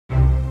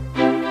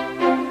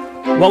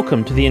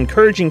Welcome to the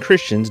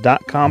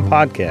encouragingchristians.com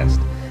podcast.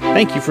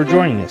 Thank you for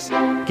joining us.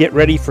 Get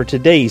ready for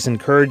today's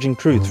encouraging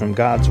truth from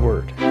God's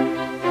Word.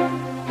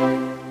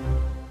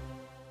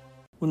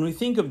 When we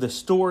think of the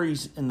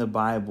stories in the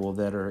Bible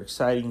that are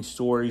exciting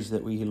stories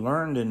that we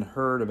learned and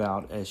heard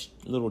about as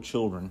little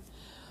children,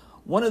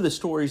 one of the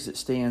stories that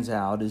stands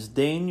out is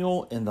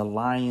Daniel in the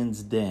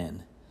lion's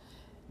den.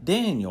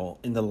 Daniel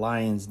in the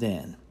lion's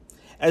den.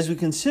 As we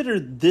consider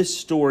this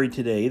story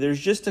today, there's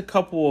just a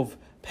couple of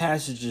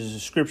passages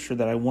of Scripture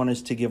that I want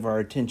us to give our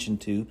attention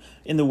to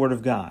in the Word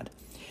of God.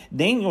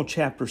 Daniel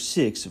chapter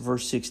 6,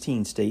 verse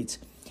 16 states,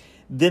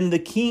 "Then the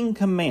king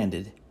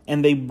commanded,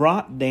 and they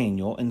brought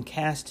Daniel and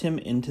cast him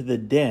into the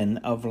den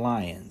of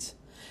lions.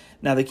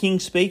 Now the king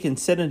spake and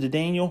said unto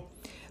Daniel,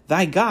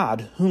 Thy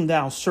God, whom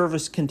thou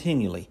servest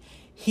continually,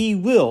 he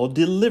will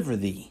deliver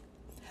thee.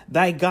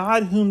 Thy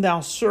God, whom thou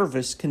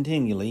servest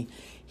continually,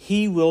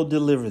 he will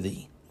deliver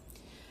thee."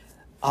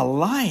 A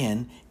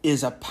lion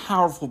is a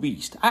powerful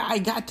beast. I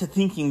got to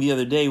thinking the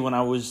other day when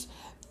I was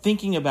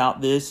thinking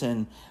about this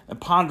and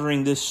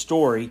pondering this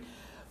story,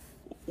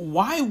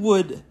 why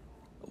would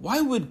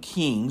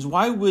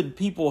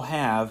people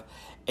have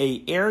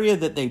an area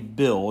that they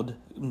build,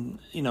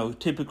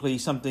 typically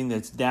something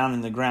that's down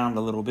in the ground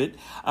a little bit,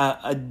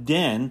 a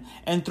den,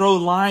 and throw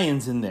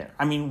lions in there?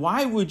 I mean,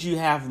 why would you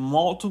have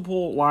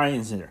multiple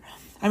lions in there?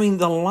 I mean,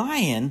 the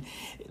lion,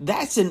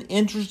 that's an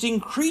interesting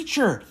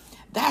creature.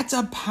 That's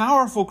a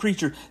powerful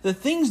creature. The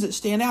things that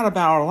stand out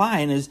about a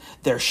lion is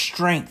their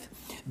strength,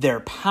 their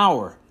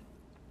power,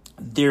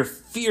 their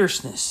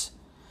fierceness.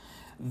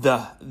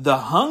 The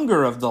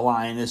hunger of the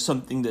lion is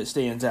something that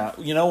stands out.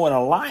 When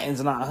a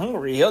lion's not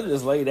hungry, he'll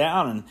just lay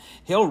down and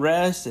he'll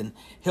rest and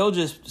he'll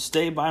just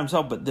stay by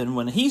himself. But then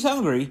when he's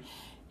hungry,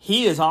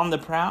 he is on the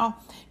prowl.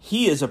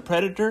 He is a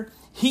predator.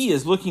 He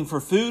is looking for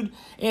food,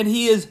 and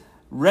he is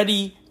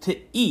ready to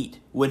eat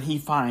when he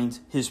finds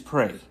his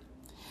prey.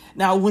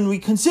 Now, when we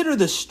consider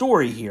the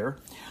story here,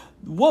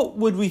 what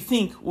would we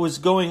think was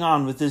going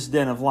on with this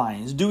den of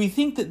lions? Do we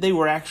think that they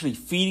were actually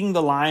feeding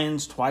the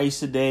lions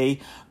twice a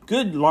day,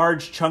 good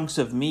large chunks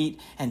of meat,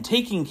 and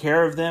taking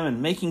care of them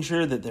and making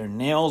sure that their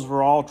nails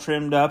were all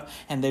trimmed up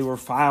and they were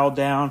filed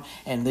down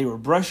and they were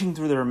brushing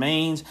through their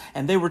manes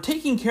and they were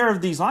taking care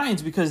of these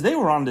lions because they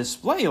were on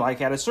display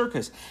like at a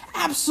circus?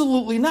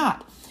 Absolutely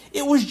not.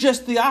 It was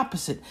just the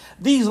opposite.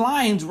 These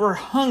lions were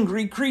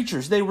hungry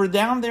creatures. They were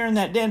down there in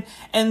that den,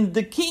 and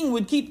the king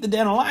would keep the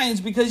den of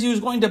lions because he was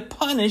going to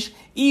punish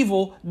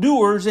evil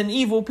doers and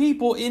evil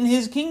people in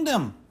his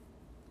kingdom.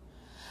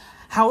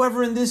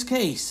 However, in this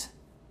case,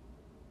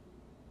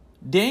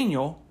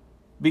 Daniel,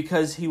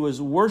 because he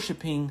was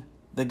worshiping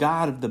the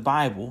God of the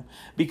Bible,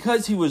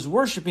 because he was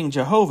worshiping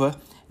Jehovah,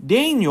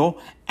 Daniel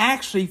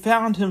actually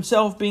found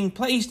himself being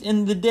placed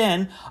in the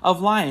den of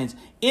lions,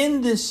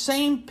 in this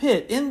same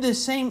pit, in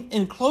this same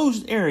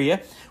enclosed area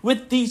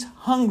with these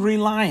hungry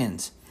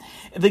lions.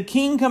 The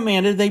king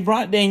commanded, they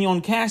brought Daniel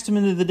and cast him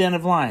into the den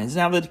of lions.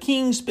 Now the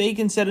king spake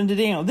and said unto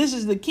Daniel, this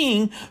is the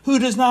king who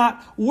does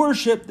not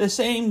worship the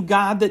same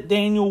God that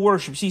Daniel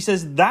worships. He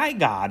says, Thy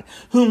God,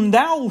 whom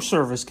thou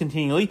servest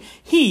continually,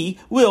 he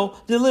will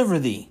deliver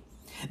thee.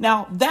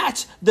 Now,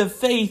 that's the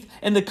faith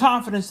and the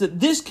confidence that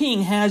this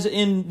king has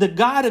in the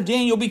God of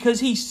Daniel because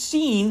he's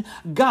seen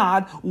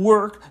God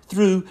work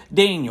through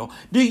Daniel.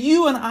 Do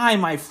you and I,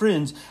 my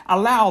friends,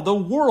 allow the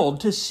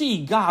world to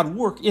see God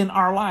work in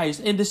our lives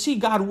and to see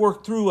God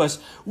work through us?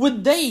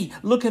 Would they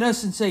look at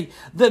us and say,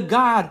 the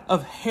God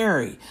of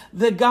Harry,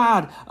 the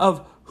God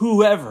of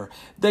whoever,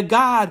 the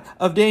God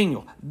of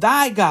Daniel,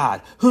 thy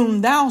God, whom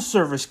thou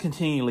servest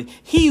continually,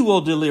 he will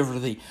deliver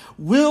thee?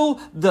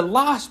 Will the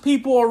lost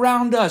people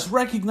around us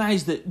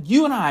recognize that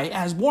you and I,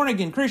 as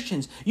born-again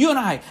Christians, you and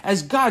I,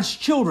 as God's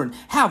children,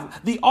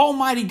 have the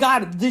almighty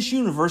God of this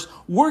universe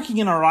working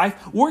in our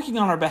life, working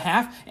on our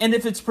behalf, and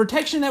if it's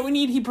protection that we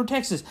need, he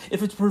protects us.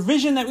 If it's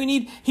provision that we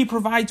need, he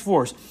provides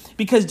for us.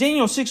 Because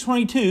Daniel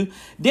 6:22,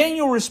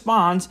 Daniel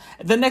responds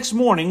the next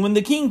morning when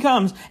the king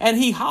comes and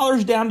he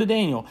hollers down to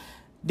Daniel.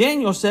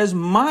 Daniel says,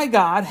 My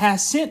God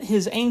has sent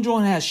his angel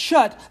and has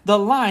shut the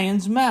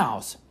lions'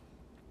 mouths,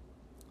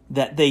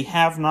 that they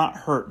have not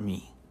hurt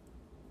me.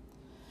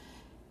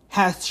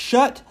 Hath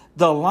shut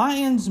the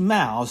lions'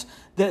 mouths,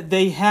 that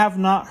they have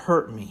not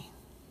hurt me.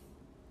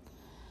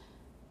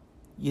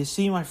 You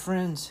see, my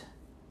friends,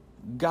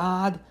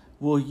 God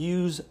will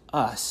use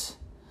us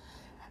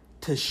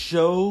to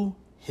show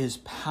his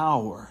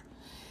power.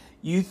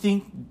 You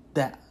think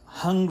that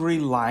hungry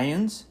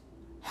lions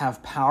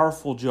have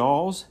powerful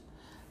jaws?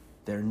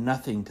 They're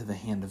nothing to the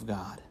hand of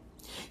God.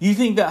 You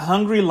think that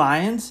hungry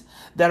lions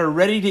that are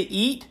ready to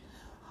eat,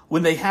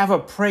 when they have a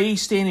prey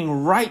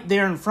standing right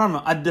there in front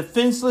of them, a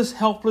defenseless,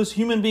 helpless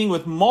human being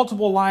with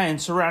multiple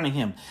lions surrounding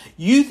him,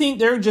 you think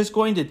they're just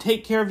going to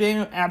take care of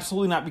Daniel?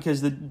 Absolutely not,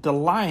 because the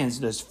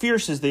lions, as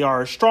fierce as they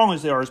are, as strong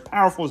as they are, as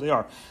powerful as they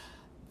are,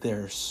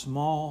 they're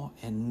small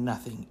and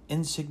nothing,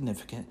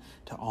 insignificant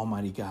to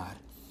Almighty God.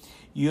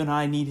 You and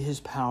I need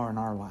his power in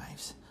our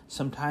lives.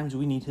 Sometimes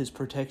we need his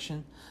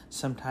protection.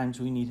 Sometimes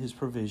we need his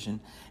provision.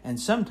 And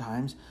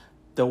sometimes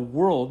The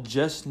world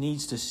just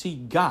needs to see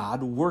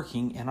God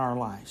working in our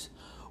lives.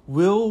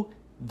 Will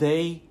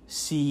they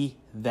see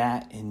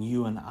that in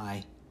you and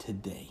I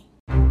today?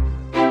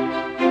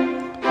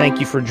 Thank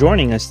you for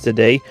joining us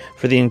today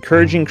for the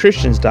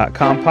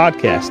EncouragingChristians.com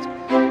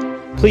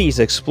podcast. Please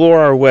explore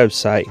our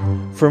website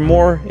for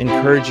more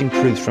encouraging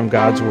truths from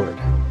God's Word.